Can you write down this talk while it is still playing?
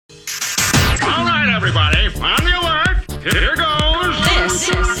everybody. On the alert. Here goes. This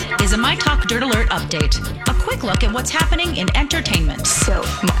is a My Talk Dirt Alert update. A quick look at what's happening in entertainment. So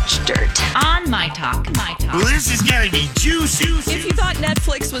much dirt. On My Talk. Well, this is going to be juicy. If you thought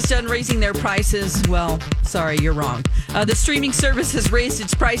Netflix was done raising their prices, well, sorry, you're wrong. The streaming service has raised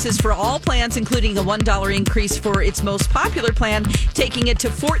its prices for all plans, including a $1 increase for its most popular plan, taking it to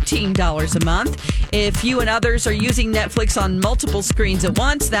 $14 a month. If you and others are using Netflix on multiple screens at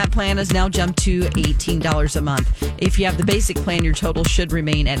once, that plan has now jumped to $18 a month. If you have the basic plan, your total should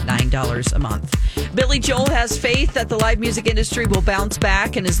remain at $9 a month. Billy Joel has faith that the live music industry will bounce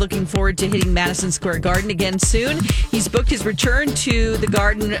back and is looking forward to hitting Madison Square Garden again soon. He's booked his return to the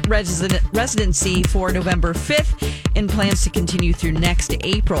Garden residency for November 5th and plans to continue through next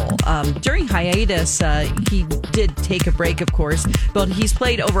April. During hiatus, he did take a break, of course, but he's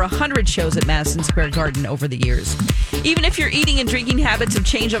played over 100 shows at Madison Square Garden over the years. Even if your eating and drinking habits have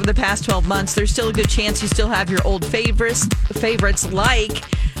changed over the past 12 months, there's still a good chance you still have your old favorites like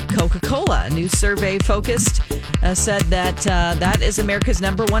Coca-Cola. A new survey said that that is America's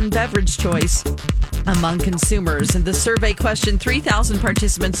 #1 beverage choice among consumers. And the survey questioned 3,000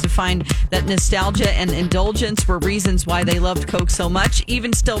 participants to find that nostalgia and indulgence were reasons why they loved Coke so much.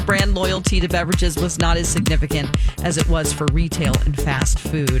 Even still, brand loyalty to beverages was not as significant as it was for retail and fast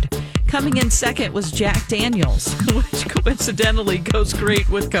food. Coming in second was Jack Daniels, which coincidentally goes great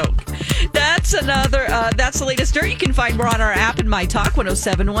with Coke. That's the latest dirt. You can find more on our app at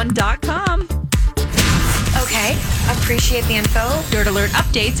mytalk1071.com. Okay, appreciate the info. Dirt Alert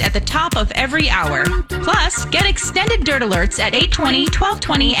updates at the top of every hour. Plus, get extended Dirt Alerts at 8:20,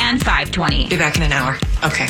 12:20, and 5:20. Be back in an hour. Okay.